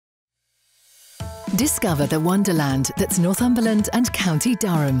Discover the wonderland that's Northumberland and County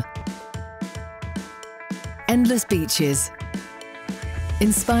Durham. Endless beaches,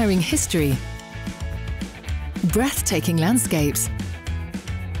 inspiring history, breathtaking landscapes,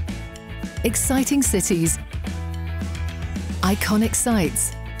 exciting cities, iconic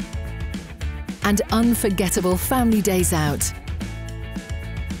sights, and unforgettable family days out.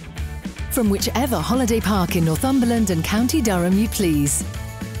 From whichever holiday park in Northumberland and County Durham you please.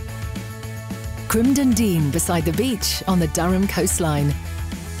 Crimdon Dean beside the beach on the Durham coastline.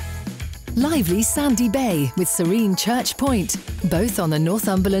 Lively Sandy Bay with serene Church Point, both on the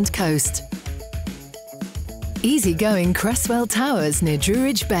Northumberland coast. Easy-going Cresswell Towers near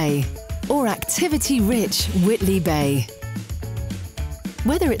Druridge Bay, or activity-rich Whitley Bay.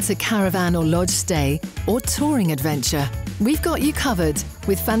 Whether it's a caravan or lodge stay or touring adventure, we've got you covered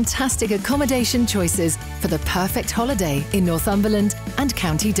with fantastic accommodation choices for the perfect holiday in Northumberland and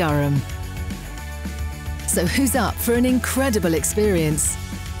County Durham. So who's up for an incredible experience?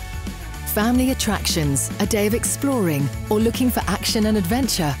 Family attractions, a day of exploring, or looking for action and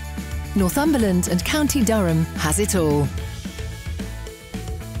adventure? Northumberland and County Durham has it all.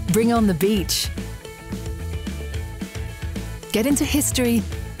 Bring on the beach. Get into history,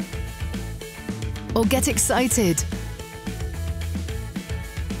 or get excited.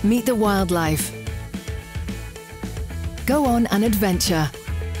 Meet the wildlife. Go on an adventure.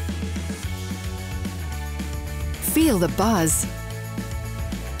 Feel the buzz.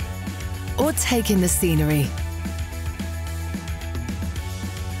 Or take in the scenery.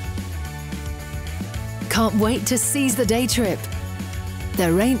 Can't wait to seize the day trip.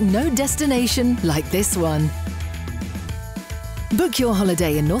 There ain't no destination like this one. Book your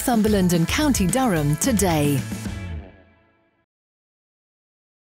holiday in Northumberland and County Durham today.